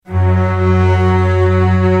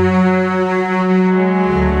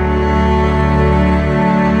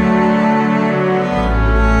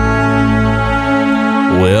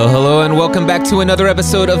welcome back to another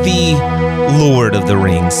episode of the Lord of the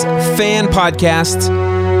Rings fan podcast.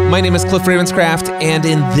 My name is Cliff Ravenscraft, and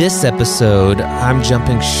in this episode, I'm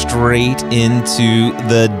jumping straight into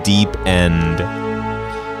the deep end.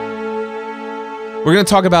 We're going to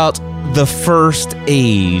talk about the first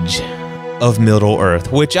age of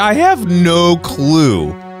Middle-earth, which I have no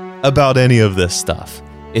clue about any of this stuff.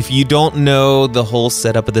 If you don't know the whole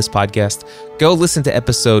setup of this podcast, go listen to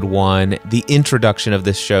episode 1, the introduction of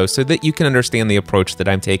this show, so that you can understand the approach that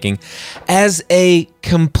I'm taking as a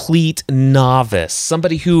complete novice,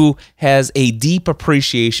 somebody who has a deep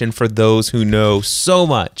appreciation for those who know so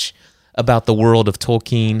much about the world of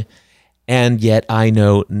Tolkien, and yet I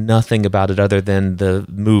know nothing about it other than the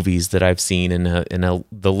movies that I've seen and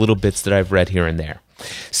the little bits that I've read here and there.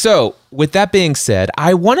 So, with that being said,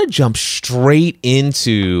 I want to jump straight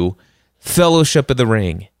into Fellowship of the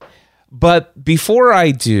Ring. But before I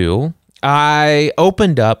do, I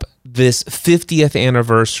opened up this 50th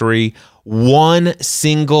anniversary one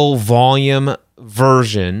single volume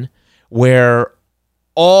version where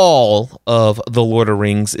all of The Lord of the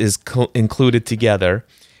Rings is included together.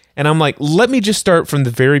 And I'm like, let me just start from the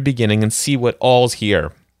very beginning and see what all's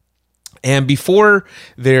here. And before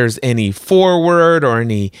there's any foreword or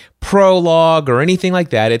any prologue or anything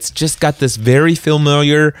like that, it's just got this very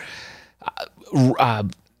familiar,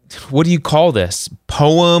 what do you call this?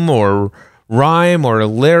 Poem or rhyme or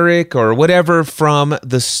lyric or whatever from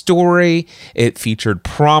the story. It featured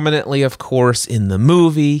prominently, of course, in the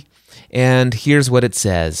movie. And here's what it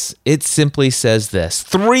says. It simply says this: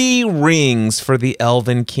 3 rings for the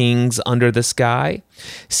elven kings under the sky,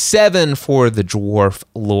 7 for the dwarf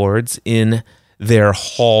lords in their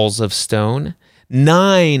halls of stone,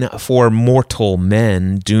 9 for mortal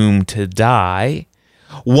men doomed to die,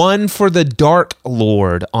 1 for the dark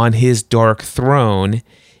lord on his dark throne,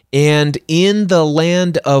 and in the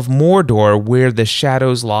land of Mordor where the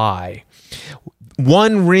shadows lie.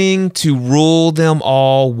 1 ring to rule them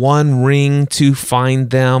all, 1 ring to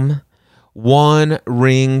find them, 1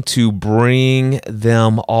 ring to bring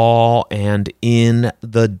them all, and in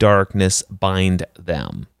the darkness bind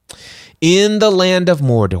them. In the land of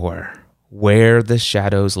Mordor, where the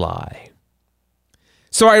shadows lie.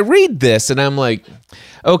 So I read this and I'm like,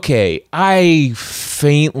 okay, I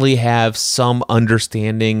faintly have some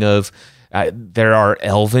understanding of there are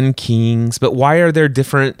elven kings, but why are there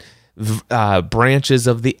different branches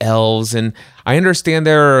of the elves? And I understand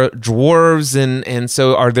there are dwarves, and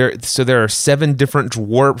so there are 7 different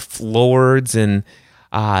dwarf lords, and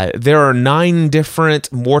there are 9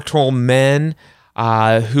 different mortal men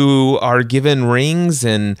who are given rings,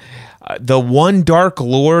 and the one dark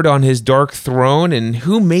lord on his dark throne. And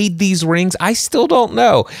who made these rings? I still don't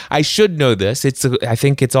know. I should know this. I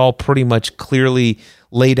think it's all pretty much clearly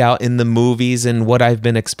laid out in the movies and what I've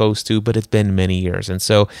been exposed to, but it's been many years. And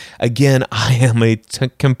so, again, I am a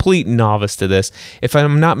complete novice to this. If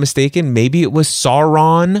I'm not mistaken, maybe it was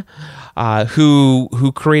Sauron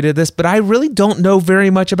who created this, but I really don't know very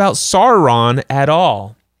much about Sauron at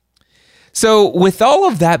all. So, with all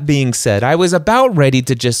of that being said, I was about ready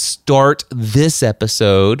to just start this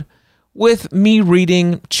episode with me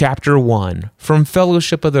reading Chapter 1 from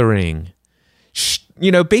Fellowship of the Ring.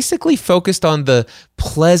 Basically focused on the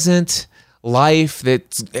pleasant life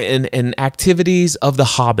and activities of the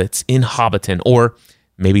hobbits in Hobbiton, or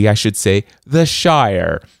maybe I should say the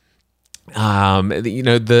Shire.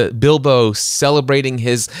 The Bilbo celebrating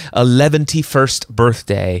his 11th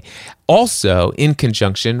birthday, also in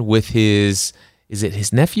conjunction with his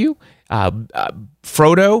nephew?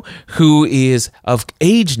 Frodo, who is of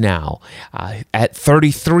age now, at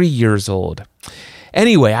 33 years old.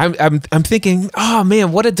 Anyway, I'm thinking, oh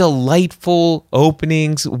man, what a delightful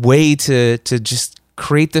openings way to just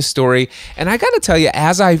create this story. And I got to tell you,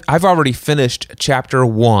 as I've already finished Chapter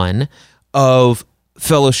 1 of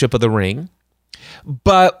Fellowship of the Ring,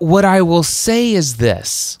 but what I will say is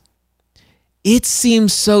this: it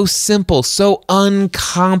seems so simple, so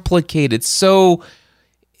uncomplicated, so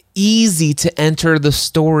easy to enter the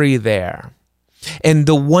story there. And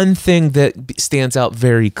the one thing that stands out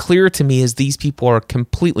very clear to me is these people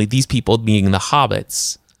being the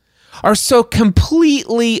hobbits, are so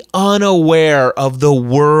completely unaware of the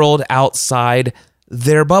world outside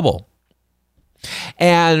their bubble.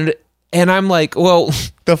 And I'm like, well,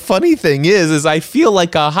 the funny thing is I feel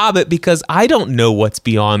like a hobbit because I don't know what's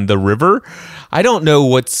beyond the river. I don't know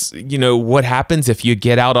what happens if you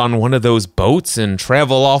get out on one of those boats and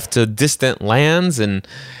travel off to distant lands and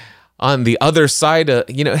on the other side of,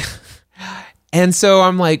 And so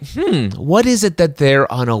I'm like, what is it that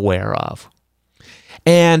they're unaware of?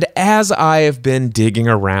 And as I have been digging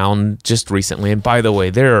around just recently, and by the way,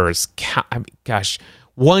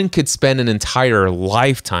 one could spend an entire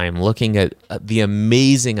lifetime looking at the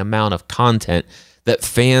amazing amount of content that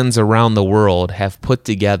fans around the world have put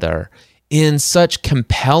together in such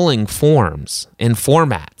compelling forms and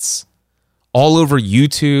formats. All over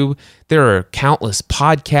YouTube, there are countless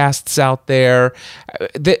podcasts out there.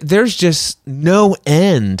 There's just no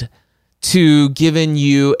end to giving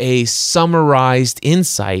you a summarized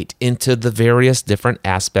insight into the various different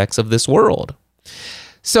aspects of this world.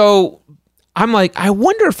 So I'm like, I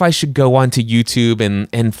wonder if I should go onto YouTube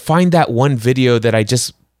and find that one video that I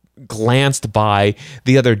just glanced by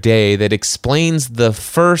the other day that explains the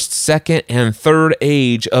first, second, and third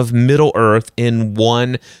age of Middle-earth in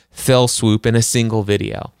one fell swoop in a single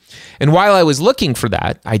video. And while I was looking for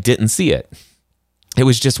that, I didn't see it. It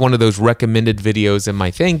was just one of those recommended videos in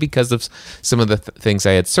my thing because of some of the things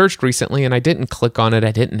I had searched recently, and I didn't click on it.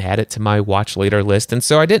 I didn't add it to my watch later list, and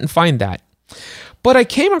so I didn't find that. But I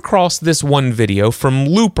came across this one video from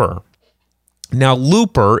Looper. Now,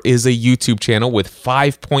 Looper is a YouTube channel with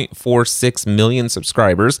 5.46 million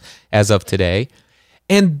subscribers as of today,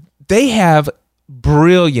 and they have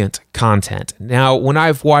brilliant content. Now, when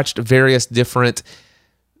I've watched various different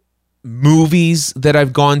movies that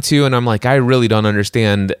I've gone to, and I'm like, I really don't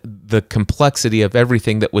understand the complexity of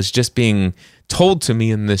everything that was just being told to me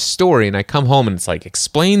in this story, and I come home and it's like,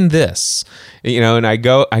 explain this, and I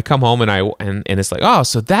come home and it's like, oh,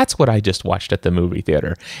 so that's what I just watched at the movie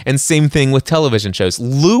theater. And same thing with television shows.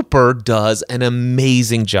 Looper does an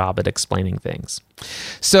amazing job at explaining things.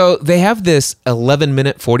 So they have this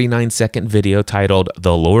 11-minute 49-second video titled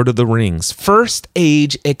The Lord of the Rings First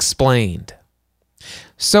Age Explained.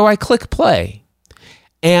 So I click play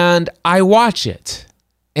and I watch it.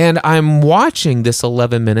 And I'm watching this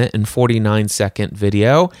 11-minute and 49-second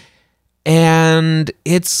video, and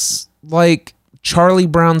it's like Charlie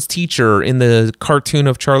Brown's teacher in the cartoon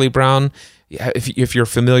of Charlie Brown. If you're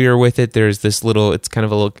familiar with it, there's this little, it's kind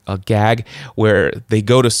of a gag where they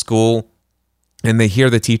go to school and they hear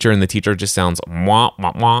the teacher, and the teacher just sounds wah,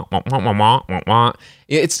 wah, wah, wah, wah, wah, wah, wah.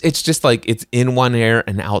 It's just like it's in one ear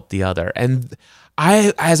and out the other. And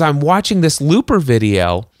as I'm watching this Looper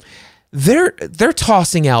video, they're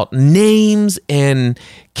tossing out names and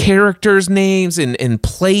characters' names and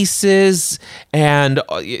places, and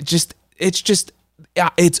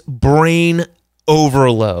it's brain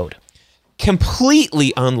overload.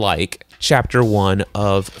 Completely unlike Chapter 1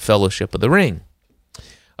 of Fellowship of the Ring.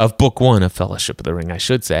 Of Book 1 of Fellowship of the Ring, I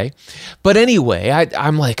should say. But anyway,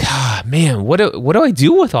 I'm like, man, what do I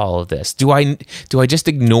do with all of this? Do I just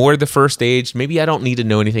ignore the first age? Maybe I don't need to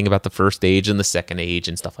know anything about the first age and the second age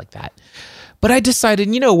and stuff like that. But I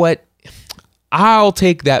decided, you know what? I'll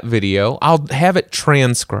take that video. I'll have it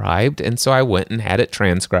transcribed. And so I went and had it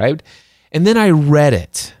transcribed. And then I read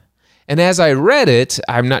it. And as I read it,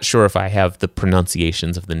 I'm not sure if I have the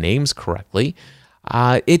pronunciations of the names correctly.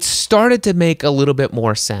 It started to make a little bit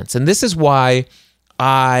more sense. And this is why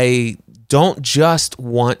I don't just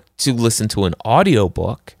want to listen to an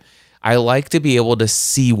audiobook. I like to be able to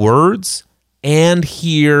see words and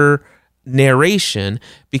hear narration,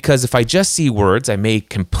 because if I just see words, I may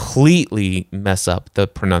completely mess up the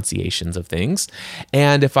pronunciations of things.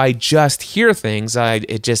 And if I just hear things,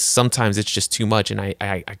 sometimes it's just too much. And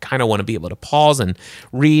I kind of want to be able to pause and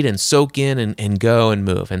read and soak in and go and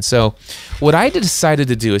move. And so what I decided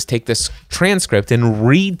to do is take this transcript and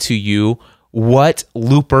read to you what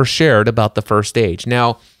Looper shared about the first age.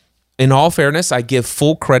 Now, in all fairness, I give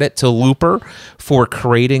full credit to Looper for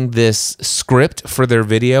creating this script for their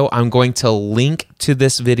video. I'm going to link to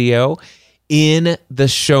this video in the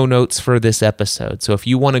show notes for this episode. So if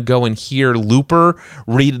you want to go and hear Looper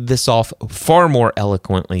read this off far more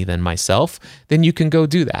eloquently than myself, then you can go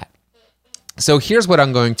do that. So here's what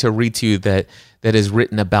I'm going to read to you that is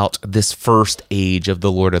written about this first age of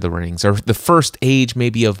the Lord of the Rings, or the first age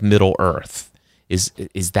maybe of Middle-earth. Is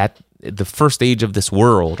that the first age of this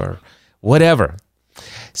world or whatever?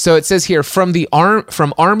 So it says here, from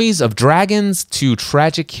armies of dragons to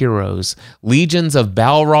tragic heroes, legions of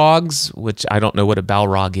Balrogs, which I don't know what a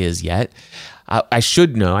Balrog is yet. I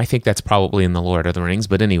should know. I think that's probably in the Lord of the Rings.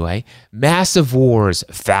 But anyway, massive wars,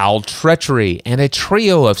 foul treachery, and a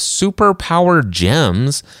trio of super-powered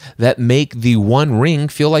gems that make the One Ring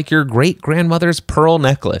feel like your great-grandmother's pearl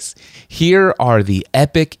necklace. Here are the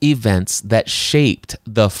epic events that shaped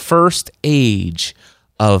the first age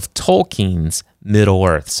of Tolkien's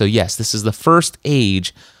Middle-earth. So yes, this is the first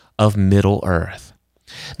age of Middle-earth.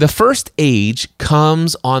 The first age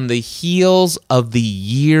comes on the heels of the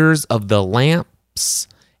years of the lamps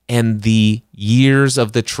and the years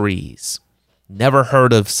of the trees. Never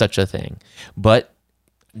heard of such a thing. But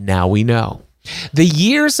now we know. The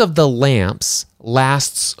years of the lamps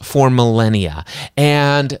lasts for millennia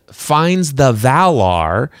and finds the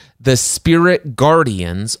Valar, the spirit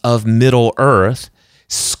guardians of Middle-earth,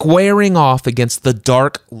 squaring off against the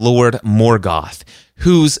Dark Lord Morgoth,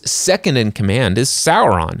 whose second in command is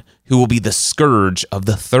Sauron, who will be the scourge of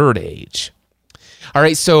the Third Age. All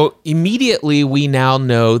right, so immediately we now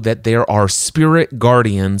know that there are spirit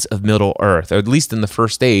guardians of Middle-earth, or at least in the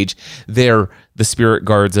first age, they're the spirit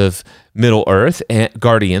guards of Middle-earth, and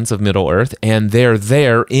guardians of Middle-earth, and they're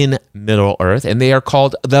there in Middle-earth, and they are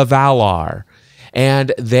called the Valar.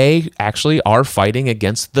 And they actually are fighting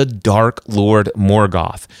against the Dark Lord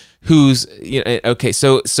Morgoth, who's, okay,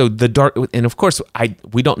 so the dark, and of course,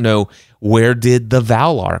 we don't know where did the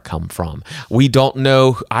Valar come from. I don't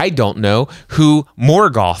know who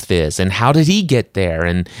Morgoth is and how did he get there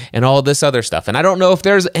and all this other stuff. And I don't know if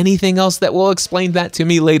there's anything else that will explain that to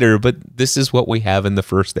me later, but this is what we have in the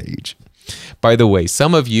first age. By the way,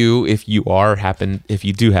 some of you, if you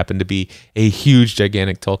do happen to be a huge,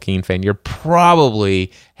 gigantic Tolkien fan, you're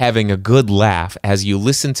probably having a good laugh as you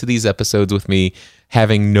listen to these episodes with me,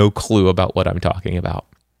 having no clue about what I'm talking about.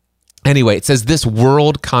 Anyway, it says this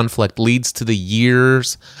world conflict leads to the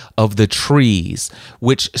years of the trees,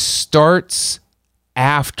 which starts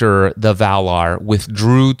after the Valar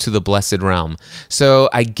withdrew to the Blessed Realm. So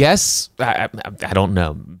I guess, I don't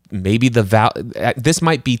know, maybe this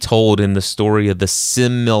might be told in the story of the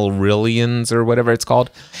Silmarillions or whatever it's called,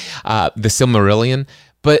 the Silmarillion.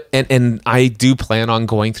 But and I do plan on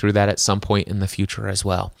going through that at some point in the future as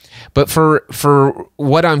well. But for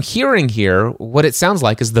what I'm hearing here, what it sounds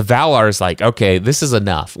like is the Valar is like, okay, this is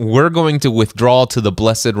enough. We're going to withdraw to the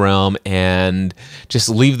Blessed Realm and just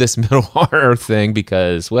leave this Middle-earth thing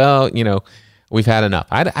because, well, we've had enough.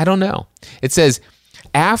 I don't know. It says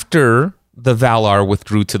after the Valar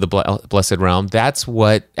withdrew to the Blessed Realm, that's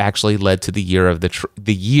what actually led to the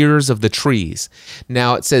years of the trees.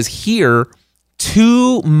 Now it says here,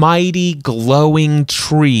 2 mighty glowing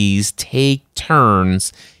trees take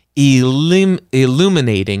turns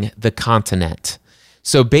illuminating the continent.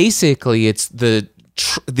 So basically, it's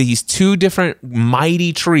these 2 different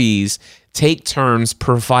mighty trees take turns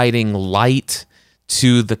providing light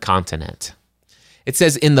to the continent. It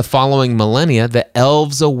says in the following millennia, the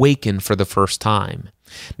elves awaken for the first time.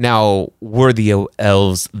 Now, were the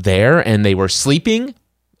elves there and they were sleeping?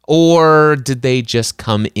 Or did they just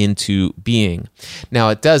come into being? Now,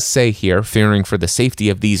 it does say here, fearing for the safety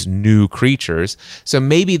of these new creatures. So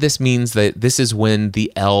maybe this means that this is when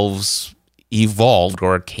the elves evolved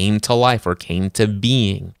or came to life or came to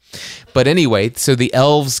being. But anyway, so the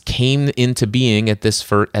elves came into being at this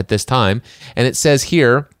time. And it says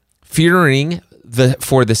here, fearing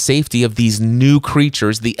for the safety of these new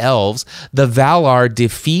creatures, the elves, the Valar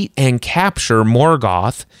defeat and capture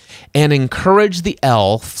Morgoth and encourage the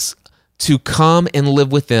elves to come and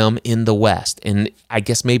live with them in the West. And I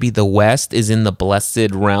guess maybe the West is in the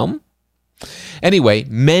Blessed Realm. Anyway,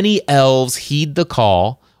 many elves heed the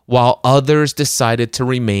call while others decided to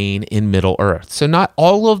remain in Middle-earth. So not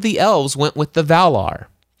all of the elves went with the Valar.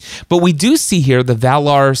 But we do see here the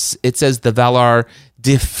Valar, it says the Valar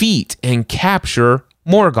defeat and capture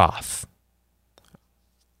Morgoth.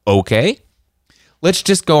 Okay, let's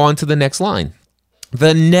just go on to the next line.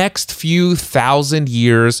 The next few thousand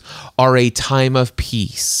years are a time of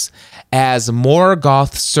peace, as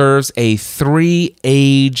Morgoth serves a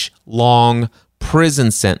 3-age-long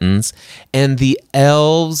prison sentence, and the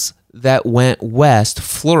elves that went west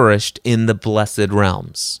flourished in the Blessed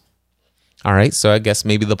Realms. All right, so I guess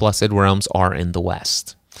maybe the Blessed Realms are in the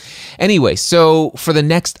west. Anyway, so for the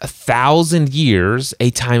next 1,000 years, a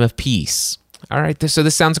time of peace. All right, so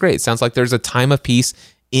this sounds great. It sounds like there's a time of peace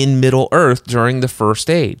in Middle-earth during the First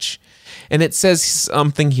Age. And it says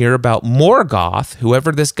something here about Morgoth,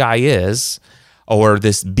 whoever this guy is, or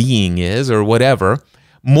this being is, or whatever.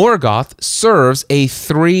 Morgoth serves a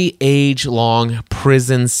 3-age-long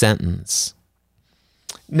prison sentence.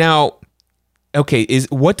 Now, okay,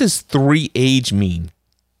 what does 3-age mean?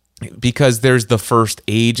 Because there's the first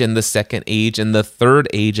age and the second age and the third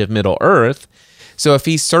age of Middle-earth. So if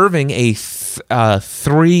he's serving a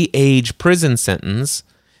 3-age prison sentence,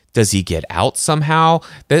 does he get out somehow?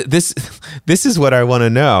 This is what I want to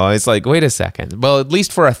know. It's like, wait a second. Well, at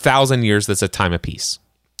least for 1,000 years, that's a time of peace.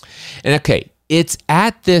 And okay, it's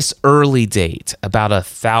at this early date, about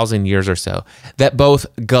 1,000 years or so, that both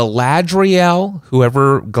Galadriel,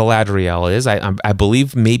 whoever Galadriel is, I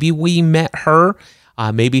believe maybe we met her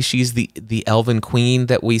Maybe she's the elven queen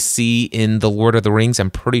that we see in The Lord of the Rings. I'm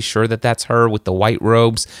pretty sure that that's her with the white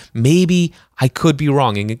robes. Maybe I could be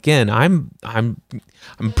wrong. And again, I'm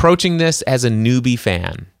approaching this as a newbie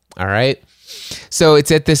fan. All right. So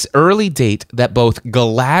it's at this early date that both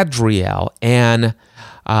Galadriel and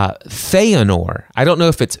Feanor, I don't know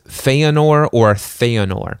if it's Feanor or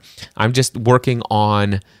Theanor. I'm just working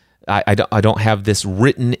on, I don't have this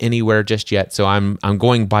written anywhere just yet, so I'm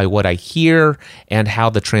going by what I hear and how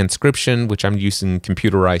the transcription, which I'm using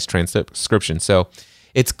computerized transcription. So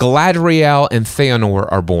it's Galadriel and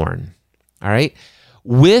Feanor are born. All right.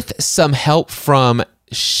 With some help from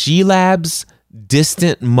Shelob's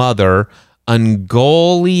distant mother,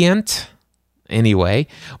 Ungoliant. Anyway,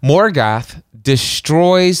 Morgoth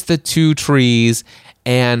destroys the two trees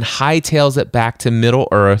and hightails it back to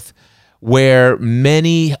Middle-earth, where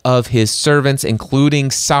many of his servants, including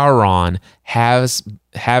Sauron,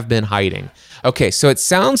 have been hiding. Okay, so it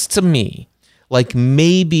sounds to me like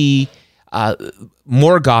maybe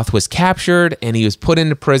Morgoth was captured and he was put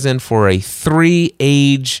into prison for a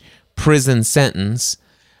 3-age prison sentence,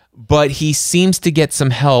 but he seems to get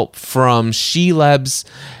some help from Shelob's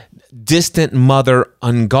distant mother,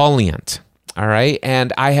 Ungoliant. All right,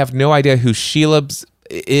 and I have no idea who Shelob's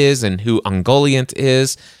is and who Ungoliant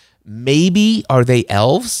is. Maybe are they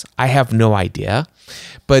elves? I have no idea.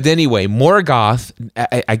 But anyway, Morgoth,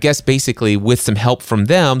 I guess basically with some help from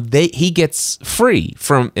them, he gets free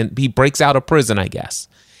and he breaks out of prison, I guess.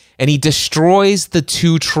 And he destroys the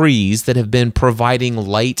two trees that have been providing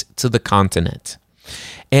light to the continent.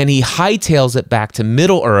 And he hightails it back to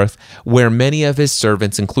Middle-earth, where many of his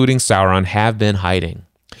servants, including Sauron, have been hiding.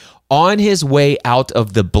 On his way out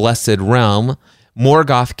of the Blessed Realm,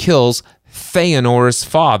 Morgoth kills Feanor's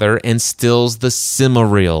father and steals the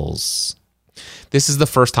Silmarils. This is the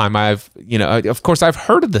first time of course I've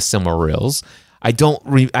heard of the Silmarils. I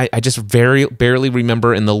just barely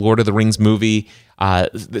remember in the Lord of the Rings movie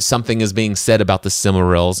something is being said about the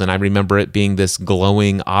Silmarils, and I remember it being this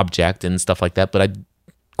glowing object and stuff like that, but I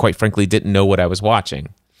quite frankly didn't know what I was watching.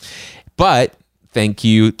 But thank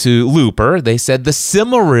you to Looper, they said the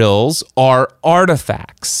Silmarils are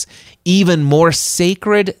artifacts, even more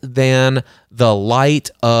sacred than the light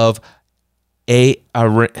of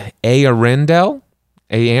Eärendil.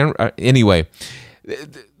 Anyway,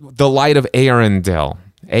 the light of Eärendil.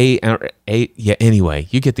 Anyway,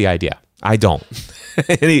 you get the idea. I don't.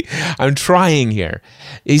 I'm trying here.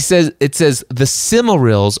 It says the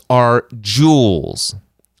Silmarils are jewels,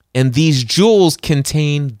 and these jewels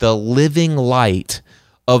contain the living light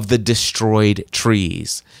of the destroyed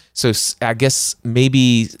trees. So I guess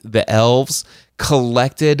maybe the elves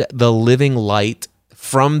collected the living light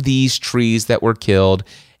from these trees that were killed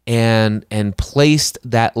and placed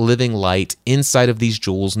that living light inside of these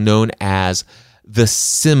jewels known as the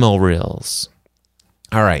Silmarils.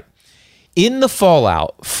 All right. In the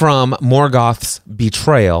fallout from Morgoth's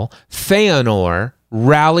betrayal, Feanor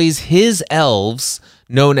rallies his elves,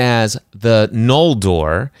 known as the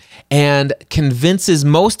Noldor, and convinces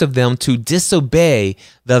most of them to disobey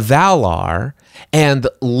the Valar and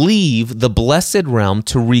leave the Blessed Realm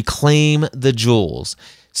to reclaim the jewels.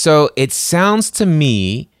 So it sounds to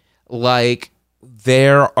me like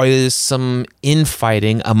there is some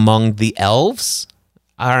infighting among the elves.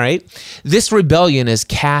 All right. This rebellion is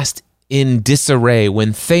cast in disarray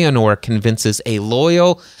when Feanor convinces a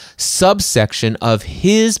loyal subsection of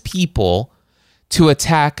his people to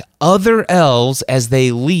attack other elves as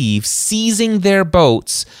they leave, seizing their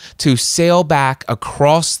boats to sail back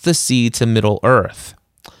across the sea to Middle-earth.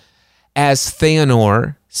 As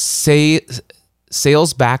Feanor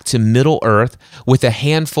sails back to Middle-earth with a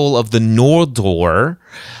handful of the Noldor,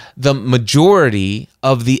 the majority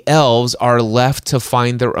of the elves are left to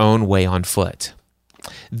find their own way on foot.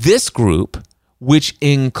 This group, which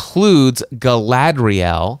includes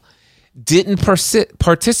Galadriel, didn't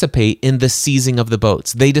participate in the seizing of the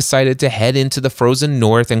boats. They decided to head into the frozen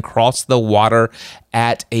north and cross the water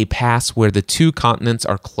at a pass where the two continents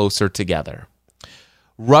are closer together.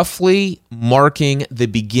 Roughly marking the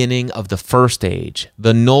beginning of the First Age,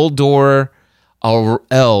 the Noldor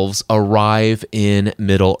elves arrive in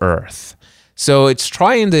Middle-earth. So it's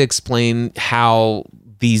trying to explain how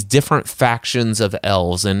these different factions of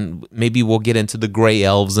elves, and maybe we'll get into the gray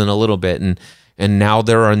elves in a little bit, and now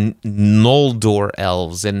there are Noldor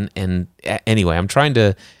elves, and anyway,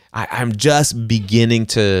 I'm just beginning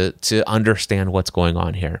to understand what's going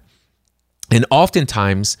on here. And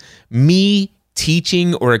oftentimes, me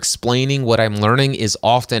teaching or explaining what I'm learning is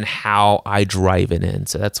often how I drive it in.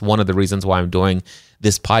 So that's one of the reasons why I'm doing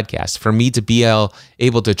this podcast. For me to be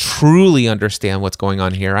able to truly understand what's going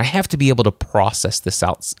on here, I have to be able to process this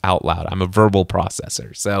out loud. I'm a verbal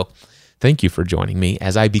processor. So thank you for joining me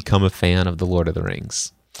as I become a fan of The Lord of the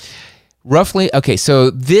Rings. Okay, so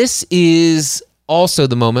this is also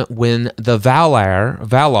the moment when the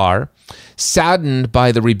Valar, saddened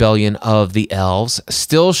by the rebellion of the elves,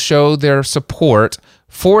 still show their support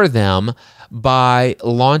for them by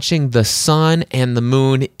launching the sun and the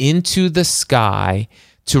moon into the sky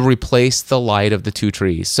to replace the light of the two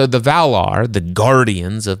trees. So the Valar, the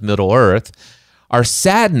guardians of Middle-earth, are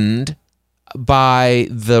saddened by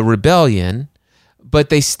the rebellion, but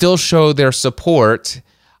they still show their support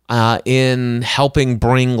in helping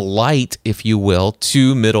bring light, if you will,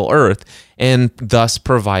 to Middle-earth, and thus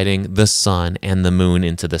providing the sun and the moon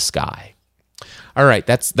into the sky. All right,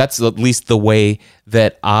 that's at least the way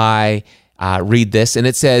that I read this. And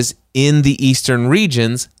it says, in the eastern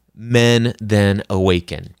regions, men then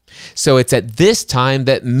awaken. So it's at this time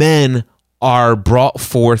that men are brought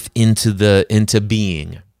forth into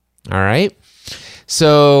being. All right?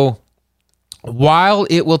 So while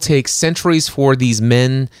it will take centuries for these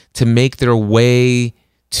men to make their way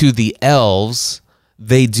to the elves,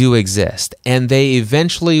 they do exist, and they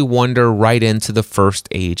eventually wander right into the First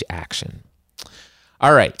Age action.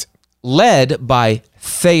 All right, led by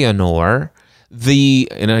Feanor,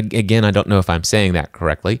 and again, I don't know if I'm saying that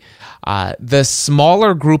correctly, the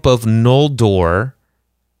smaller group of Noldor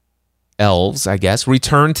elves, I guess,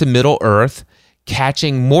 return to Middle-earth,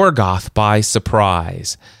 catching Morgoth by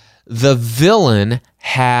surprise. The villain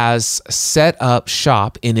has set up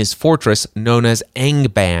shop in his fortress known as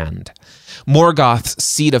Angband. Morgoth's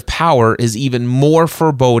seat of power is even more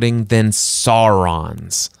foreboding than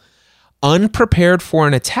Sauron's. Unprepared for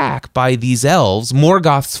an attack by these elves,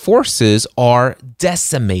 Morgoth's forces are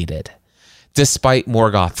decimated. Despite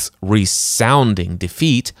Morgoth's resounding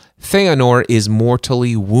defeat, Feanor is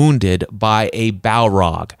mortally wounded by a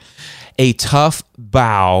Balrog, a tough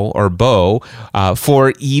bow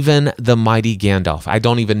for even the mighty Gandalf. I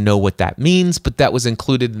don't even know what that means, but that was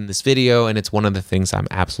included in this video, and it's one of the things I'm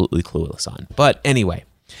absolutely clueless on. But anyway,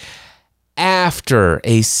 after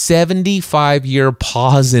a 75-year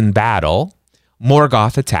pause in battle,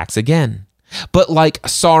 Morgoth attacks again. But like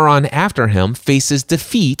Sauron after him, faces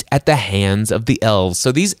defeat at the hands of the elves.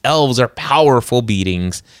 So these elves are powerful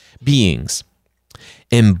beings.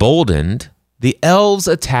 Emboldened, the elves'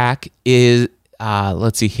 attack is,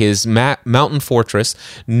 his mountain fortress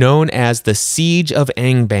known as the Siege of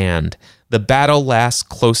Angband. The battle lasts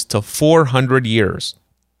close to 400 years.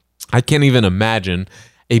 I can't even imagine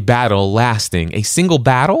a single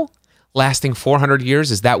battle lasting 400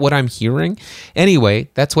 years. Is that what I'm hearing? Anyway,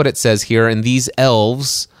 that's what it says here. And these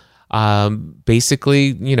elves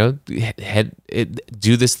basically, do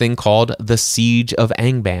this thing called the Siege of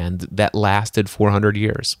Angband that lasted 400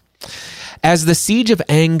 years. As the Siege of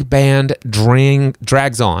Angband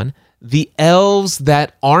drags on, the elves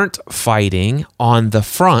that aren't fighting on the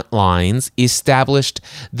front lines established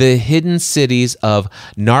the hidden cities of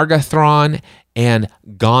Nargothrond and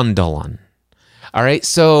Gondolin. All right,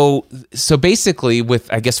 so basically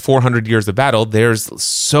with, I guess, 400 years of battle, there's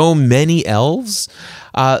so many elves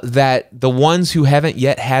that the ones who haven't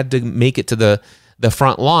yet had to make it to the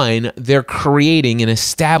front line, they're creating and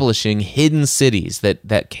establishing hidden cities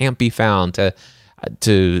that can't be found to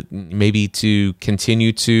maybe to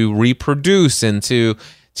continue to reproduce and to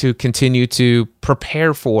continue to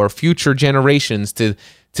prepare for future generations to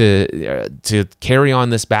carry on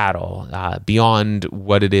this battle beyond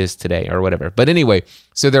what it is today or whatever. But anyway,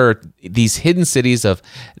 so there are these hidden cities of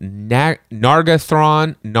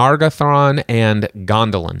Nargothrond, and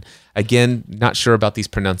Gondolin. Again, not sure about these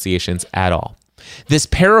pronunciations at all. This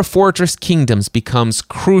pair of fortress kingdoms becomes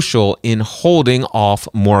crucial in holding off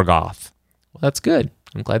Morgoth. Well, that's good.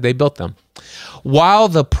 I'm glad they built them. While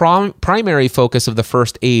the primary focus of the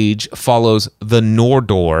First Age follows the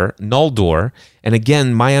Noldor, and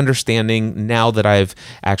again, my understanding now that I've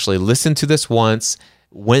actually listened to this once,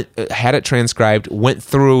 had it transcribed, went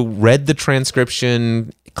through, read the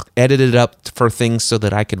transcription, edited it up for things so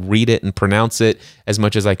that I could read it and pronounce it as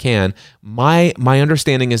much as I can. My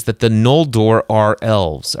understanding is that the Noldor are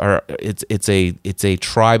elves, or it's a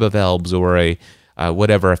tribe of elves, or a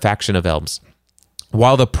faction of elves.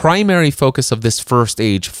 While the primary focus of this First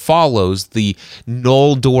Age follows the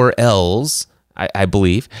Noldor elves, I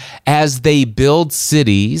believe, as they build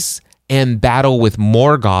cities and battle with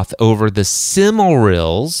Morgoth over the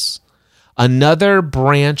Silmarils, Another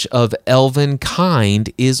branch of elven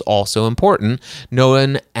kind is also important,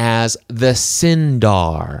 known as the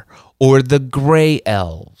Sindar, or the Gray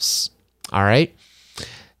Elves. All right?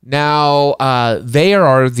 Now, they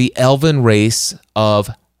are the elven race of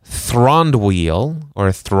Thranduil,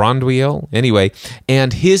 anyway,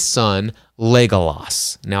 and his son,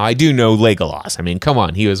 Legolas. Now, I do know Legolas. I mean, come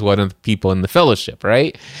on, he was one of the people in the Fellowship,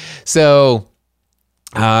 right? So,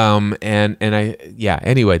 Thranduil.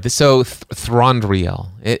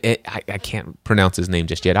 I can't pronounce his name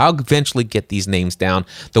just yet. I'll eventually get these names down.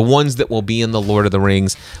 The ones that will be in the Lord of the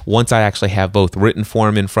Rings, once I actually have both written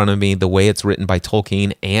form in front of me, the way it's written by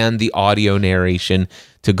Tolkien, and the audio narration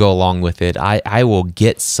to go along with it, I will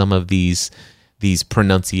get some of these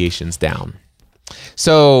pronunciations down.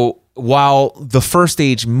 So while the First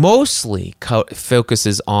Age mostly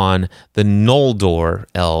focuses on the Noldor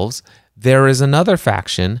elves, there is another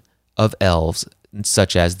faction of elves,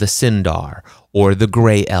 such as the Sindar, or the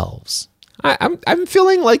Gray Elves. I'm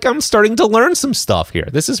feeling like I'm starting to learn some stuff here.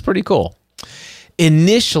 This is pretty cool.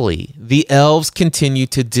 Initially, the elves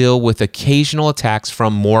continued to deal with occasional attacks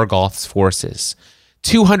from Morgoth's forces.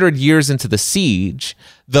 200 years into the siege,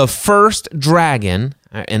 the first dragon,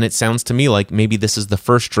 and it sounds to me like maybe this is the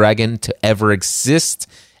first dragon to ever exist,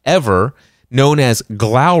 known as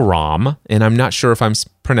Glaurung, and I'm not sure if I'm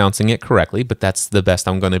pronouncing it correctly, but that's the best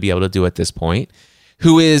I'm going to be able to do at this point,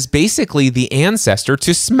 who is basically the ancestor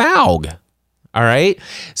to Smaug. All right?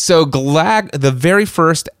 So the very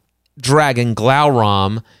first dragon,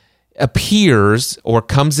 Glaurung, appears or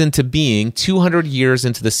comes into being 200 years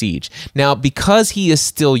into the siege. Now, because he is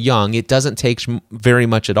still young, it doesn't take very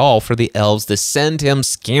much at all for the elves to send him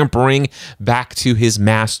scampering back to his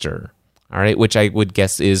master. All right, which I would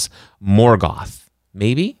guess is Morgoth.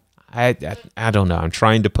 Maybe? I don't know. I'm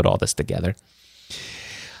trying to put all this together.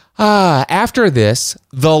 After this,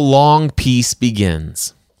 the long peace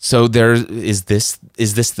begins. So is this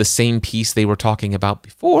the same peace they were talking about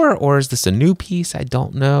before, or is this a new peace? I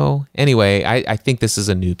don't know. Anyway, I think this is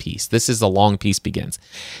a new peace. This is the long peace begins,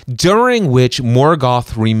 during which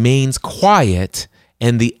Morgoth remains quiet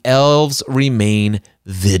and the elves remain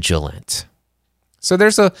vigilant. So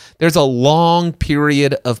there's a long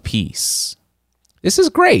period of peace. This is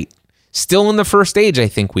great. Still in the First Age, I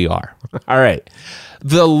think we are. All right.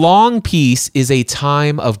 The long peace is a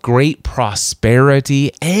time of great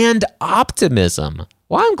prosperity and optimism.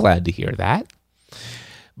 Well, I'm glad to hear that.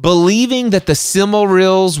 Believing that the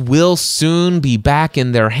Silmarils will soon be back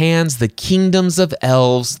in their hands, the kingdoms of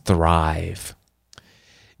elves thrive.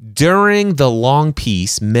 During the long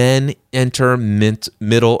peace, men enter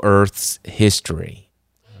Middle-earth's history.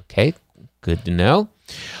 Okay, good to know.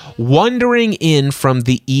 Wandering in from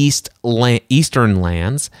the eastern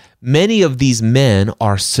lands, many of these men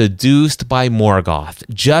are seduced by Morgoth,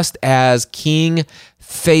 just as King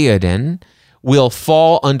Theoden will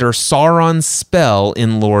fall under Sauron's spell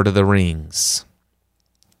in Lord of the Rings.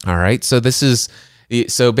 All right, so these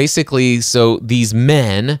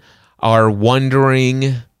men are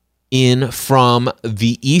wandering in from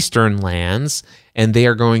the eastern lands, and they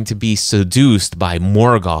are going to be seduced by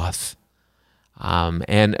Morgoth.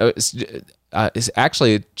 It's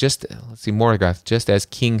actually Morgoth, just as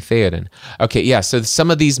King Theoden. Okay, yeah, so some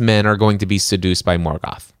of these men are going to be seduced by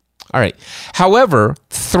Morgoth. All right. However,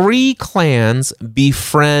 3 clans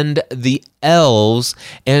befriend the elves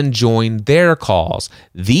and join their cause.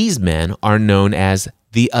 These men are known as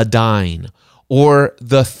the Adain, or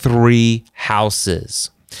the 3 houses.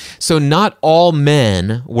 So not all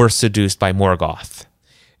men were seduced by Morgoth.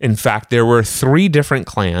 In fact, there were 3 different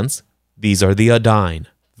clans. These are the Adain,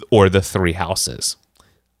 or the 3 houses.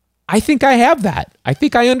 I think I have that. I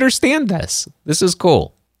think I understand this. This is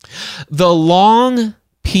cool. The long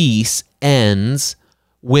peace ends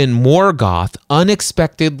when Morgoth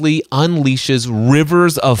unexpectedly unleashes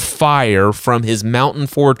rivers of fire from his mountain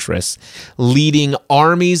fortress, leading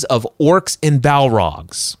armies of orcs and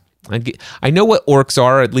balrogs. I know what orcs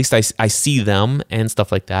are, at least I see them and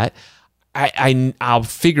stuff like that. I'll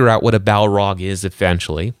figure out what a balrog is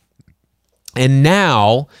eventually. And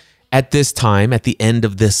now, at this time, at the end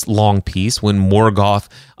of this long peace, when Morgoth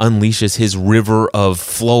unleashes his river of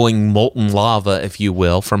flowing molten lava, if you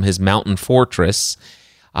will, from his mountain fortress,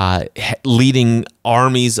 leading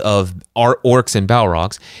armies of orcs and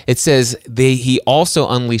balrogs, it says he also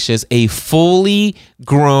unleashes a fully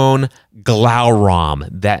grown Glaurung,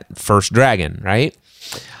 that first dragon, right?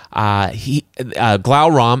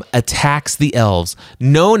 Glaurung attacks the elves,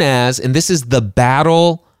 known as the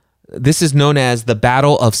Battle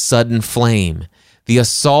of Sudden Flame. The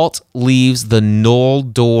assault leaves the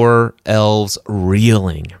Noldor elves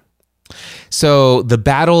reeling. So the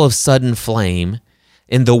Battle of Sudden Flame,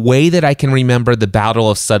 in the way that I can remember the Battle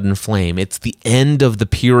of Sudden Flame, it's the end of the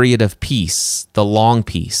period of peace, the long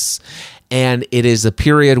peace. And it is a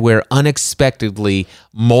period where unexpectedly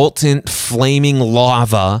molten, flaming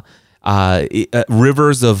lava,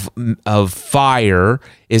 rivers of fire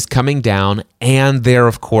is coming down. And there,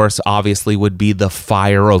 of course, obviously would be the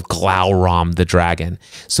fire of Glaurung the dragon.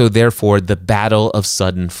 So therefore, the Battle of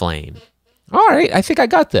Sudden Flame. All right, I think I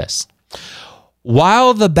got this.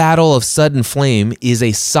 While the Battle of Sudden Flame is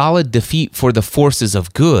a solid defeat for the forces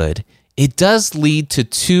of good, it does lead to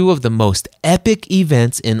two of the most epic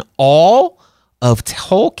events in all of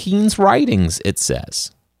Tolkien's writings, it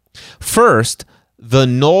says. First, the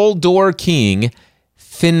Noldor king,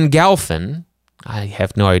 Thingolfin, I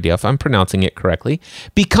have no idea if I'm pronouncing it correctly,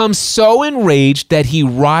 becomes so enraged that he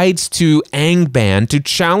rides to Angband to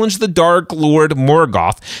challenge the Dark Lord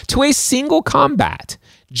Morgoth to a single combat.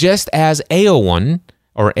 Just as Eowyn,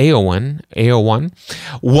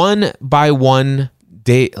 one by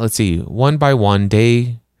one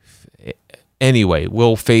day, anyway,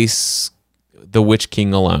 will face the Witch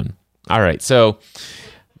King alone. All right, so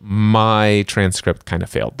my transcript kind of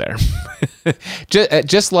failed there.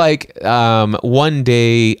 just like one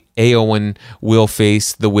day Eowyn will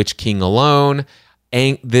face the Witch King alone,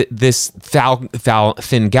 and this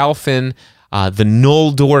Thingolfin, the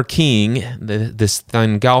Noldor king, this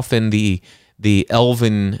Thingolfin, the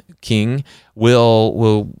Elven king,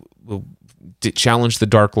 will challenge the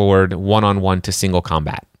Dark Lord one-on-one to single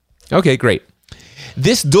combat. Okay, great.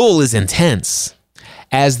 This duel is intense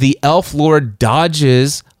as the Elf Lord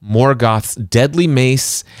dodges Morgoth's deadly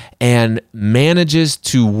mace and manages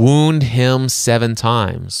to wound him 7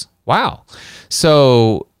 times. Wow.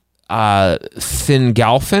 So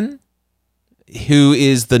Thingolfin, who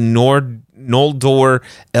is the Noldor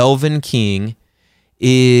Elven king,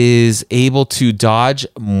 is able to dodge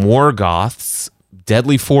Morgoth's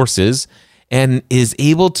deadly forces and is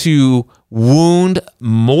able to wound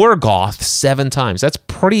Morgoth 7 times. That's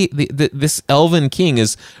pretty. This Elven king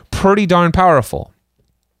is pretty darn powerful.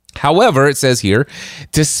 However, it says here,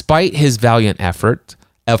 despite his valiant efforts,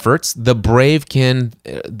 the brave king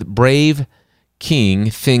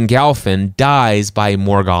Thingolfin dies by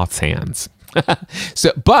Morgoth's hands.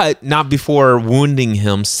 But not before wounding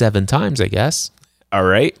him 7 times, I guess. All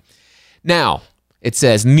right. Now, it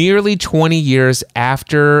says, nearly 20 years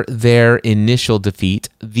after their initial defeat,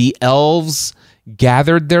 the elves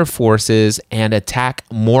gathered their forces and attack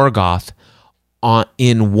Morgoth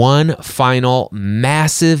in one final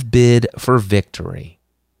massive bid for victory.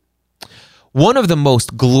 One of the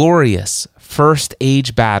most glorious First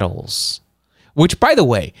Age battles, which, by the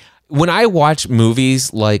way, when I watch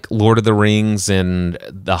movies like Lord of the Rings and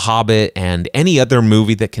The Hobbit and any other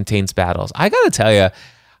movie that contains battles, I got to tell you,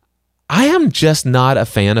 I am just not a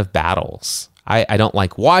fan of battles. I don't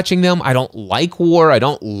like watching them. I don't like war. I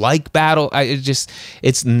don't like battle. It's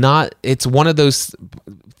one of those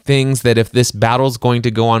things that if this battle's going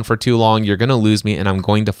to go on for too long, you're going to lose me and I'm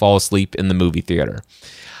going to fall asleep in the movie theater.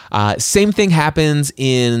 Same thing happens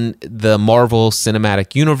in the Marvel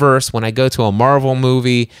Cinematic Universe. When I go to a Marvel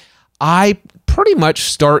movie, I pretty much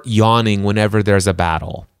start yawning whenever there's a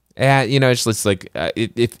battle. It's just like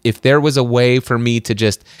if there was a way for me to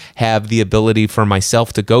just have the ability for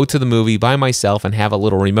myself to go to the movie by myself and have a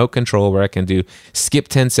little remote control where I can do skip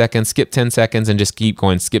 10 seconds, and just keep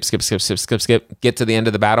going, skip, get to the end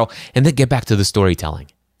of the battle, and then get back to the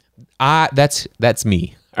storytelling. That's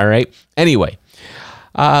me. All right. Anyway,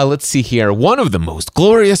 let's see here. One of the most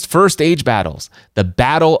glorious First Age battles, the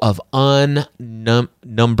Battle of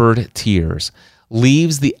Unnumbered Tears,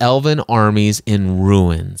 leaves the elven armies in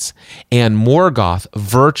ruins and Morgoth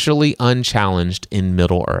virtually unchallenged in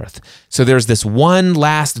Middle-earth. So there's this one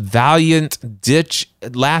last ditch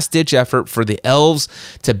effort for the elves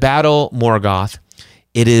to battle Morgoth.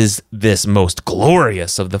 It is this most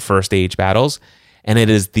glorious of the First Age battles, and it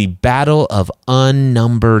is the Battle of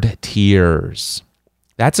Unnumbered Tears.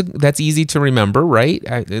 That's easy to remember, right?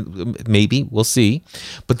 Maybe, we'll see.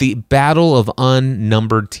 But the Battle of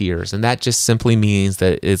Unnumbered Tears, and that just simply means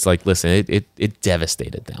that it's like, listen, it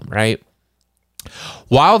devastated them, right?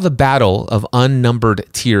 While the Battle of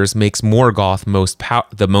Unnumbered Tears makes Morgoth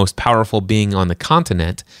the most powerful being on the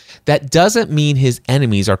continent, that doesn't mean his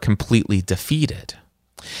enemies are completely defeated.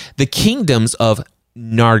 The kingdoms of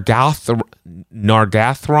Nargothrond,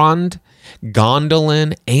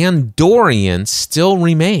 Gondolin, and Dorian still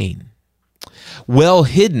remain. Well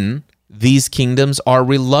hidden, these kingdoms are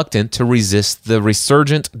reluctant to resist the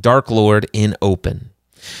resurgent Dark Lord in open.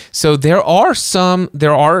 So there are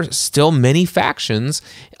still many factions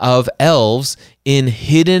of elves in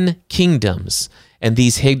hidden kingdoms. And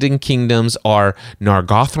these hidden kingdoms are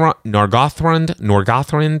Nargothrond,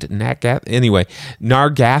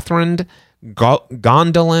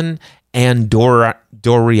 Gondolin, and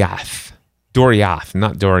Doriath. Doriath,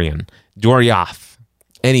 not Dorian. Doriath.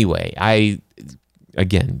 Anyway,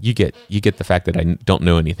 you get the fact that I don't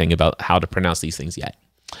know anything about how to pronounce these things yet.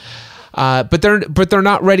 But they're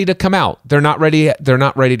not ready to come out. They're not ready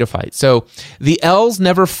to fight. So the elves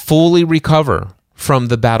never fully recover from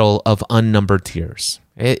the Battle of Unnumbered Tears.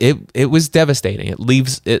 It was devastating.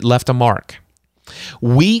 It left a mark.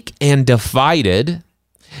 Weak and divided,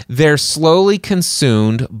 they're slowly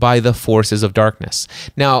consumed by the forces of darkness.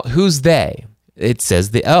 Now, who's they? It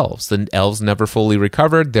says the elves. The elves never fully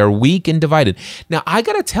recovered. They're weak and divided. Now, I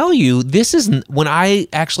got to tell you, this is when I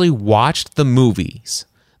actually watched the movies,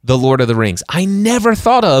 The Lord of the Rings, I never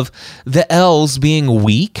thought of the elves being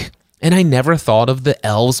weak, and I never thought of the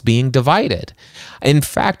elves being divided. In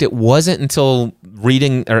fact, it wasn't until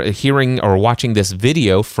reading or hearing or watching this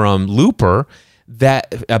video from Looper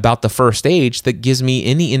that about the first age that gives me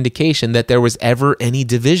any indication that there was ever any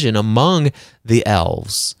division among the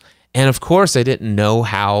elves. And of course, I didn't know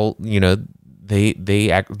how, they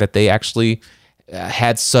actually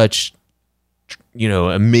had such,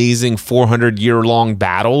 amazing 400-year-long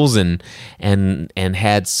battles and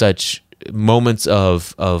had such moments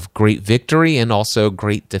of great victory and also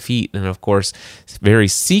great defeat, and of course very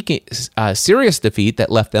serious defeat that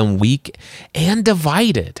left them weak and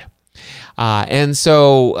divided. And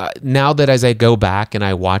so now that as I go back and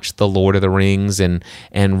I watch The Lord of the Rings and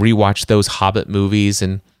rewatch those Hobbit movies,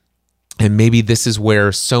 and maybe this is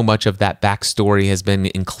where so much of that backstory has been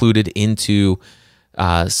included into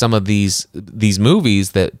some of these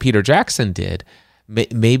movies that Peter Jackson did.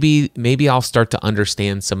 Maybe I'll start to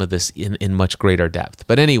understand some of this in much greater depth.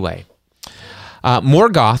 But anyway,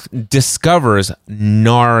 Morgoth discovers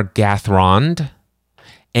Nargothrond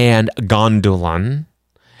and Gondolin.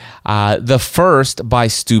 The first by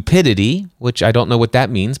stupidity, which I don't know what that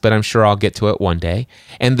means, but I'm sure I'll get to it one day.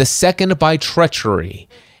 And the second by treachery,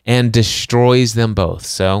 and destroys them both.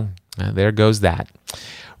 So there goes that.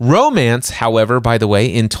 Romance, however, by the way,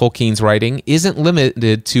 in Tolkien's writing, isn't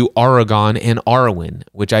limited to Aragorn and Arwen,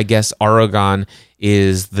 which I guess Aragorn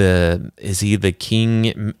is he the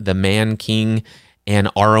king, the man king, and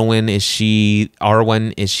Arwen is she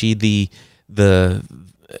the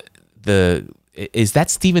is that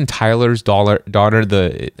Steven Tyler's daughter?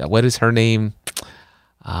 What is her name?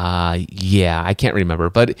 I can't remember,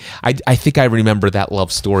 but I think I remember that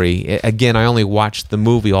love story. Again, I only watched the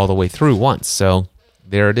movie all the way through once, so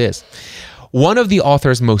there it is. One of the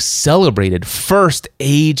author's most celebrated first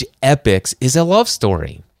age epics is a love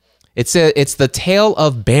story. It's the tale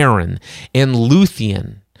of Beren and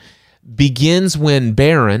Luthien. Begins when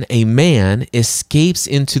Beren, a man, escapes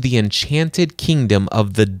into the enchanted kingdom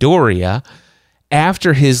of the Doria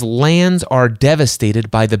after his lands are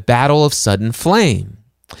devastated by the Battle of Sudden Flame.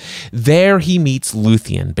 There he meets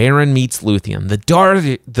Luthien. Beren meets Luthien,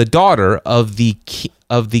 the daughter of the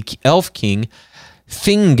elf king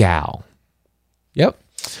Thingol. Yep.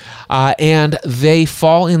 And they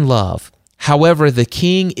fall in love. However, the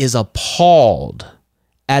king is appalled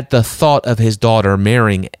at the thought of his daughter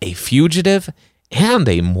marrying a fugitive and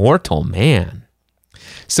a mortal man.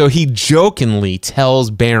 So he jokingly tells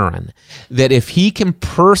Beren that if he can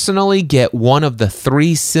personally get one of the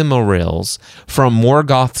 3 Silmarils from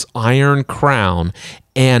Morgoth's Iron Crown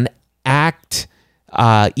and act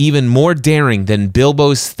even more daring than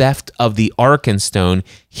Bilbo's theft of the Arkenstone,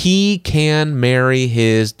 he can marry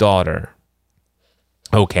his daughter.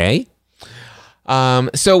 Okay.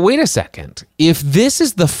 So wait a second. If this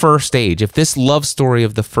is the first age, if this love story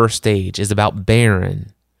of the first age is about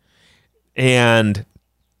Beren and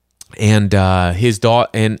his daughter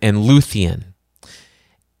and Luthien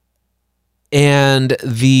and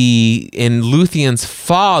Luthien's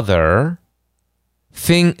father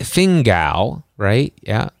Thingol, right?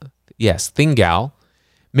 Yeah. Yes, Thingol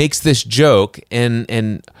makes this joke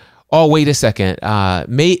and oh, wait a second.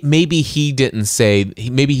 Maybe he didn't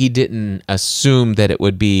assume that it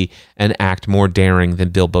would be an act more daring than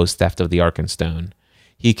Bilbo's theft of the Arkenstone.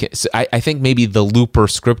 I think maybe the Looper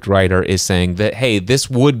scriptwriter is saying that, hey, this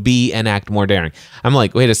would be an act more daring. I'm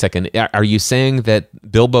like, wait a second. Are you saying that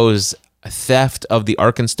Bilbo's theft of the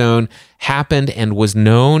Arkenstone happened and was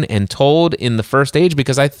known and told in the first age?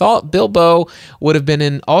 Because I thought Bilbo would have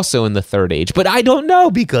been also in the third age, but I don't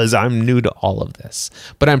know because I'm new to all of this.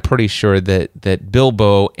 But I'm pretty sure that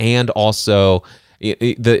Bilbo and also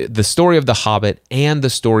the story of The Hobbit and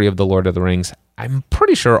the story of The Lord of the Rings, I'm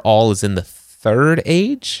pretty sure all is in the third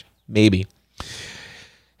age, maybe.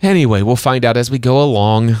 Anyway, we'll find out as we go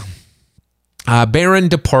along. Beren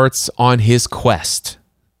departs on his quest,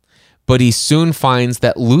 but he soon finds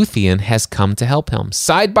that Luthien has come to help him.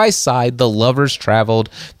 Side by side, the lovers traveled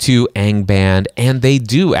to Angband, and they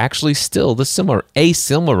do actually still a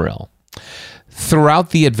Silmaril.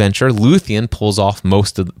 Throughout the adventure, Luthien pulls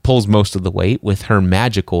most of the weight with her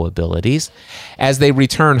magical abilities. As they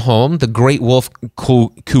return home, the great wolf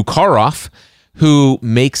Kukaroff, who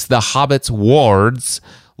makes the hobbits' wards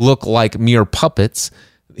look like mere puppets,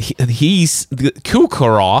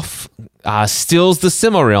 Kukaroff steals the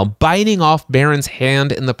Silmaril, biting off Beren's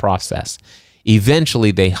hand in the process.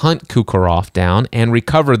 Eventually, they hunt Kukaroff down and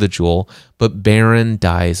recover the jewel, but Beren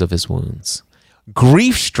dies of his wounds.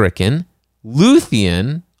 Grief-stricken,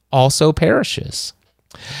 Luthien also perishes.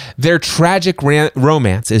 Their tragic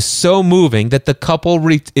romance is so moving that the couple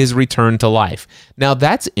is returned to life. Now,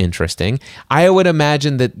 that's interesting. I would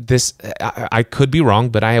imagine that this, I could be wrong,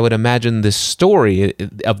 but I would imagine this story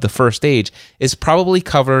of the First Age is probably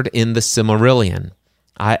covered in the Silmarillion.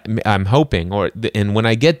 I'm hoping, and when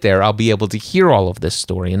I get there, I'll be able to hear all of this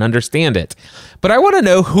story and understand it. But I want to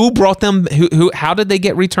know who brought them. How did they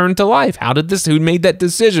get returned to life? Who made that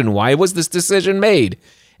decision? Why was this decision made?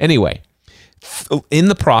 Anyway, in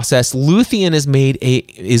the process, Luthien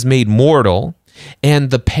is made mortal,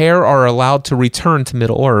 and the pair are allowed to return to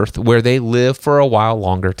Middle Earth, where they live for a while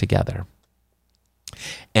longer together.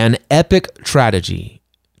 An epic tragedy.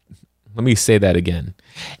 Let me say that again.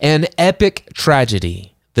 An epic tragedy.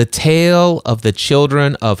 The tale of the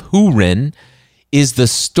children of Húrin is the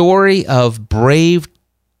story of a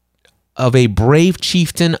brave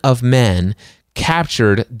chieftain of men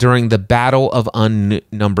captured during the Battle of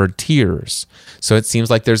Unnumbered Tears. So it seems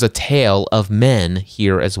like there's a tale of men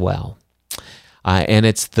here as well. And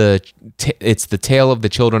it's the tale of the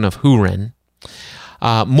children of Húrin.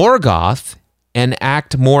 Morgoth,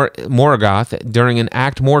 during an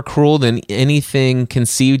act more cruel than anything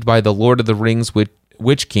conceived by the Lord of the Rings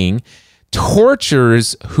Witch King,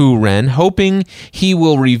 tortures Húrin, hoping he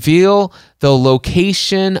will reveal the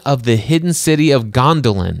location of the hidden city of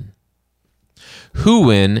Gondolin.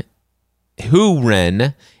 Húrin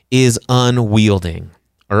is unyielding.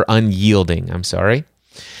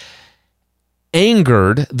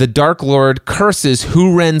 Angered, the Dark Lord curses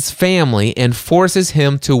Húrin's family and forces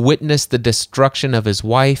him to witness the destruction of his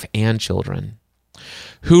wife and children.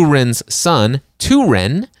 Húrin's son,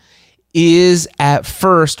 Turin, is at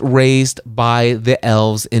first raised by the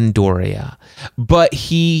elves in Doria, but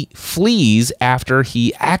he flees after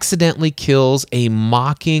he accidentally kills a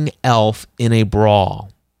mocking elf in a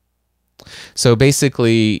brawl. So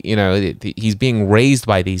basically, he's being raised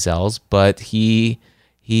by these elves, but he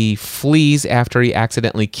flees after he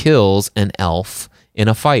accidentally kills an elf in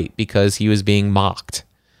a fight because he was being mocked.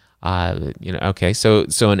 So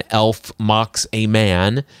an elf mocks a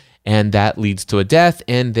man, and that leads to a death,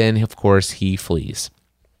 and then, of course, he flees.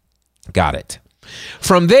 Got it.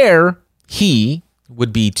 From there, he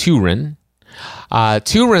would be Turin.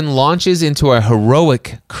 Turin launches into a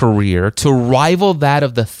heroic career to rival that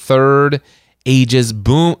of the Third Age's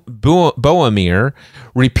Boromir.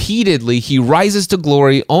 Repeatedly, he rises to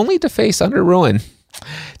glory only to face utter ruin.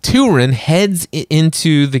 Turin heads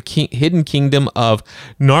into the hidden kingdom of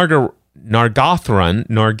Nargothrond.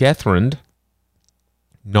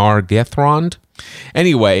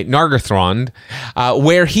 Anyway, Nargothrond,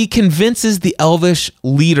 where he convinces the elvish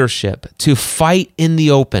leadership to fight in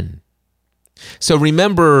the open. So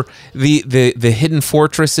remember, the hidden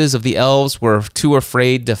fortresses of the elves were too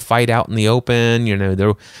afraid to fight out in the open.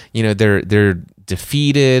 They're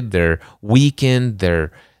defeated, they're weakened,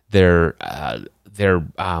 they're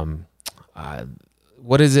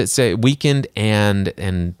what does it say? Weakened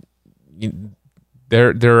and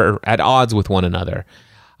they're at odds with one another.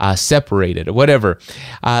 Separated, whatever,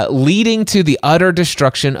 leading to the utter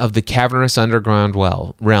destruction of the cavernous underground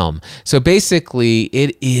realm. So basically,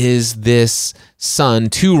 it is this son,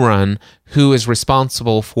 Turin, who is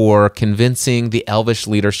responsible for convincing the elvish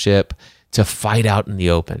leadership to fight out in the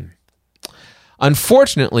open.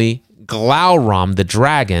 Unfortunately, Glaurung the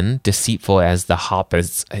dragon, deceitful as the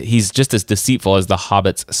hobbits, he's just as deceitful as the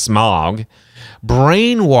hobbits Smaug,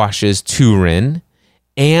 brainwashes Turin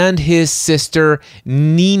and his sister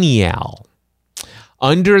Niniel.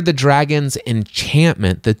 Under the dragon's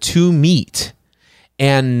enchantment, the two meet,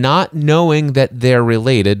 and not knowing that they're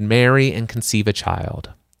related, marry and conceive a child.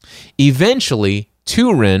 Eventually,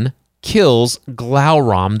 Turin kills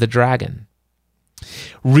Glaurung the dragon.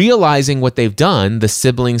 Realizing what they've done, the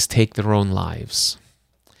siblings take their own lives.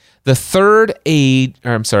 The third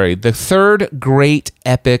great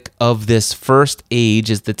epic of this first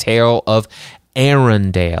age is the tale of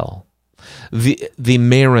Arundel, the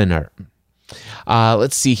Mariner.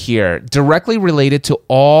 Let's see here. Directly related to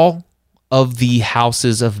all of the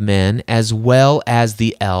houses of men as well as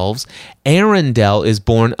the elves, Arundel is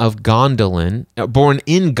born in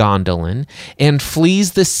Gondolin, and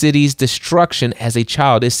flees the city's destruction as a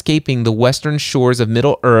child, escaping the western shores of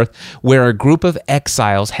Middle-earth, where a group of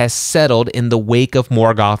exiles has settled in the wake of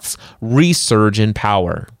Morgoth's resurge in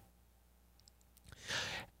power.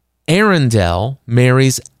 Arundel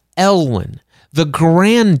marries Elwyn, the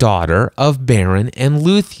granddaughter of Beren and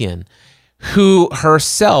Luthien, who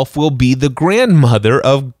herself will be the grandmother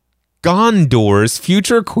of Gondor's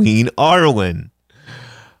future queen, Arwen.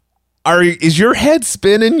 Is your head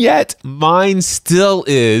spinning yet? Mine still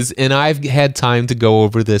is, and I've had time to go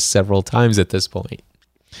over this several times at this point.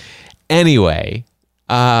 Anyway,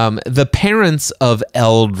 the parents of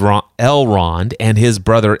Elrond and his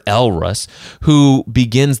brother Elrus, who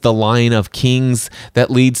begins the line of kings that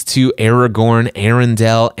leads to Aragorn,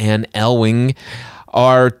 Arundel, and Elwing,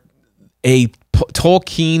 are a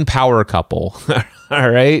Tolkien power couple.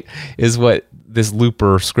 All right, is what this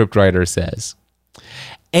Looper scriptwriter says.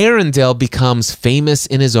 Arundel becomes famous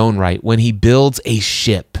in his own right when he builds a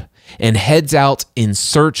ship and heads out in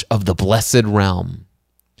search of the Blessed Realm.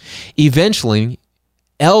 Eventually,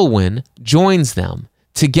 Elwyn joins them.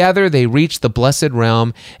 Together, they reach the Blessed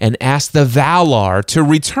Realm and ask the Valar to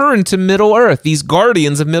return to Middle-earth. These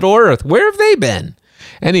guardians of Middle-earth, where have they been?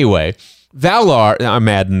 Anyway, Valar, I'm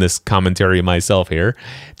adding this commentary myself here,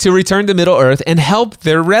 to return to Middle-earth and help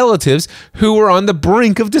their relatives who were on the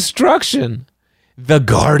brink of destruction. The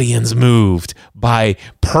Guardians, moved by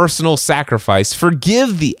personal sacrifice,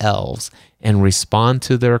 forgive the elves and respond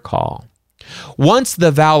to their call. Once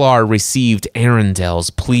the Valar received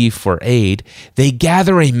Arundel's plea for aid, they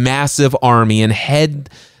gather a massive army and head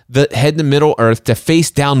to Middle-earth to face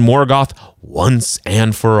down Morgoth once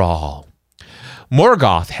and for all.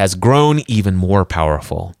 Morgoth has grown even more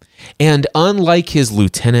powerful, and unlike his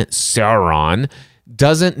lieutenant Sauron,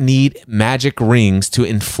 doesn't need magic rings to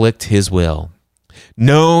inflict his will.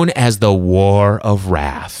 Known as the War of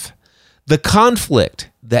Wrath, the conflict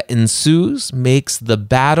that ensues makes the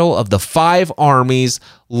Battle of the Five Armies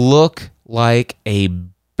look like a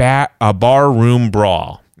barroom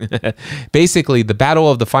brawl. Basically, the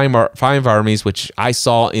Battle of the Five Armies, which I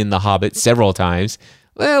saw in The Hobbit several times,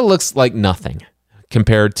 looks like nothing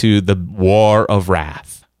compared to the War of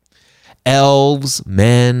Wrath. Elves,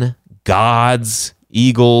 men, gods,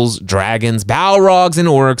 eagles, dragons, balrogs, and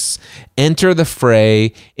orcs enter the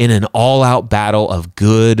fray in an all-out battle of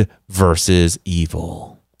good versus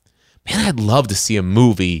evil. Man, I'd love to see a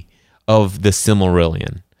movie of the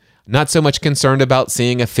Silmarillion. Not so much concerned about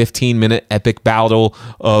seeing a 15-minute epic battle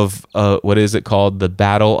of, what is it called? The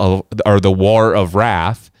Battle of, or the War of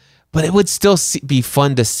Wrath. But it would still be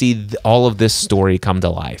fun to see all of this story come to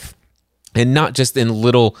life. And not just in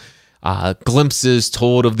little glimpses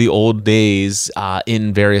told of the old days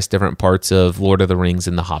in various different parts of Lord of the Rings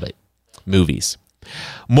and The Hobbit movies.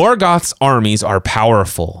 Morgoth's armies are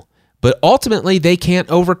powerful, but ultimately they can't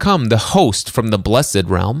overcome the host from the Blessed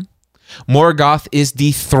Realm. Morgoth is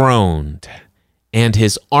dethroned, and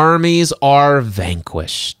his armies are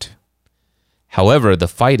vanquished. However, the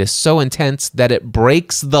fight is so intense that it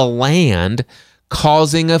breaks the land,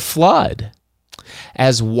 causing a flood.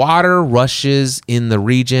 As water rushes in the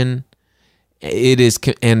region, it is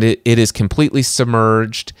completely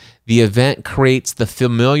submerged. The event creates the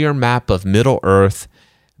familiar map of Middle-earth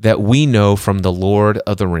that we know from the Lord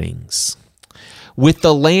of the Rings. With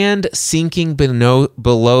the land sinking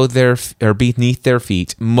beneath their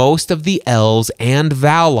feet, most of the elves and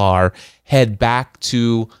Valar head back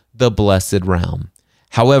to the Blessed Realm.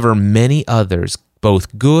 However, many others,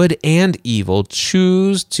 both good and evil,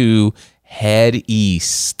 choose to head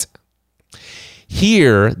east.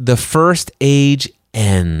 Here, the first age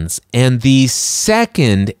ends and the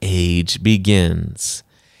second age begins.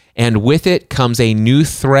 And with it comes a new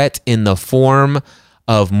threat in the form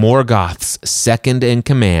of Morgoth's second in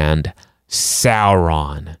command,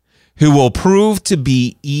 Sauron, who will prove to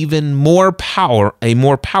be a more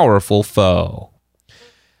powerful foe.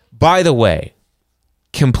 By the way,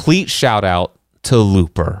 complete shout out to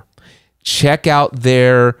Looper. Check out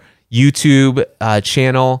their YouTube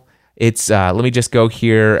channel. It's let me just go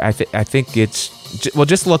here. I think it's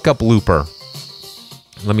just look up Looper.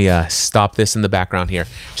 Let me stop this in the background here.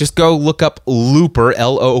 Just go look up Looper,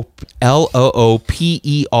 Looper,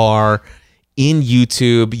 in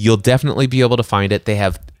YouTube. You'll definitely be able to find it. They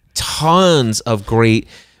have tons of great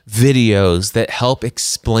videos that help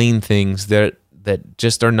explain things that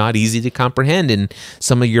just are not easy to comprehend in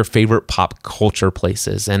some of your favorite pop culture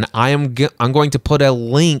places. And I'm going to put a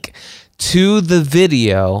link to the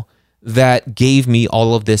video that gave me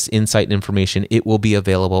all of this insight and information. It will be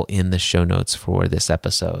available in the show notes for this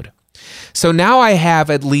episode. So now I have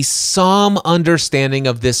at least some understanding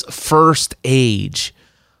of this first age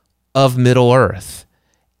of Middle Earth.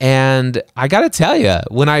 And I got to tell you,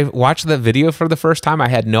 when I watched that video for the first time, I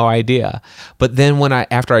had no idea. But then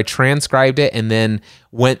after I transcribed it and then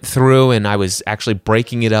went through and I was actually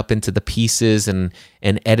breaking it up into the pieces and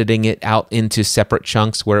editing it out into separate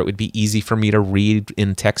chunks where it would be easy for me to read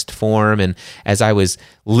in text form. And as I was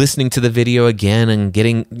listening to the video again and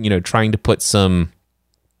getting, trying to put some,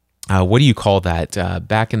 what do you call that?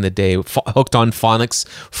 Back in the day, hooked on phonics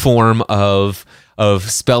form of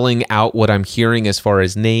spelling out what I'm hearing as far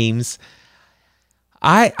as names.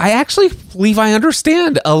 I actually believe I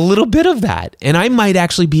understand a little bit of that. And I might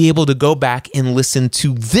actually be able to go back and listen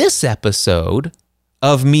to this episode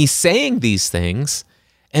of me saying these things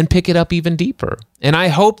and pick it up even deeper. And I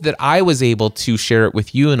hope that I was able to share it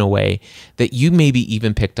with you in a way that you maybe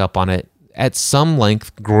even picked up on it at some length,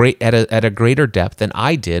 at a greater depth than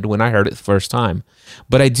I did when I heard it the first time.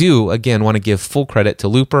 But I do, again, want to give full credit to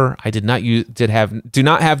Looper. I do not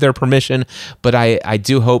have their permission, but I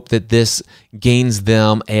do hope that this gains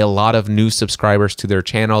them a lot of new subscribers to their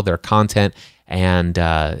channel, their content, and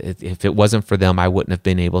if it wasn't for them, I wouldn't have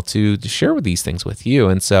been able to share these things with you.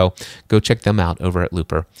 And so go check them out over at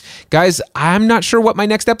Looper. Guys, I'm not sure what my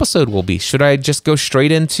next episode will be. Should I just go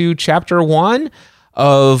straight into chapter 1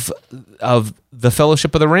 of the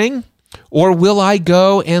Fellowship of the Ring? Or will I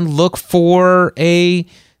go and look for a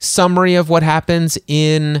summary of what happens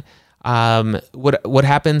in what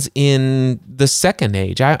happens in the Second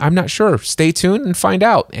Age? I'm not sure. Stay tuned and find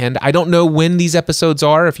out. And I don't know when these episodes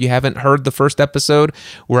are. If you haven't heard the first episode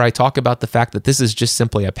where I talk about the fact that this is just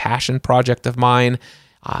simply a passion project of mine.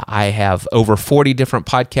 I have over 40 different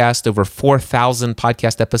podcasts, over 4,000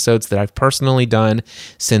 podcast episodes that I've personally done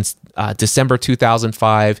since December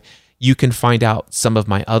 2005. You can find out some of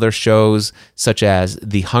my other shows, such as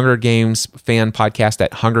the Hunger Games fan podcast at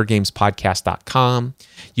hungergamespodcast.com.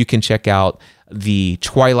 You can check out the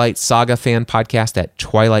Twilight Saga fan podcast at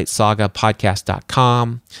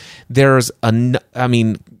twilightsagapodcast.com. There's a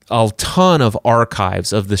ton of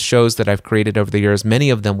archives of the shows that I've created over the years, many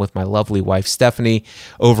of them with my lovely wife, Stephanie,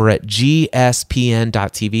 over at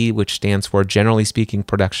gspn.tv, which stands for Generally Speaking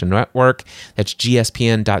Production Network. That's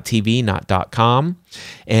gspn.tv, not .com.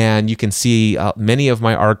 And you can see many of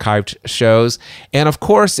my archived shows. And of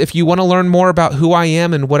course, if you want to learn more about who I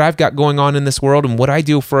am and what I've got going on in this world and what I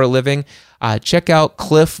do for a living, check out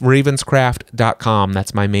cliffravenscraft.com.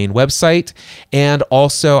 That's my main website. And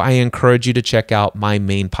also, I encourage you to check out my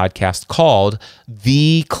main podcast called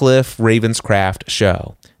The Cliff Ravenscraft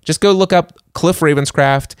Show. Just go look up Cliff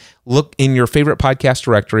Ravenscraft, look in your favorite podcast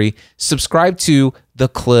directory, subscribe to The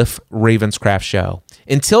Cliff Ravenscraft Show.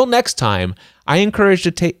 Until next time, I encourage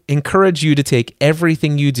you to take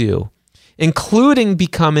everything you do, including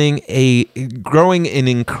growing and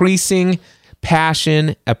increasing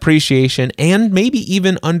passion, appreciation, and maybe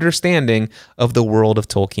even understanding of the world of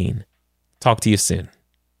Tolkien. Talk to you soon.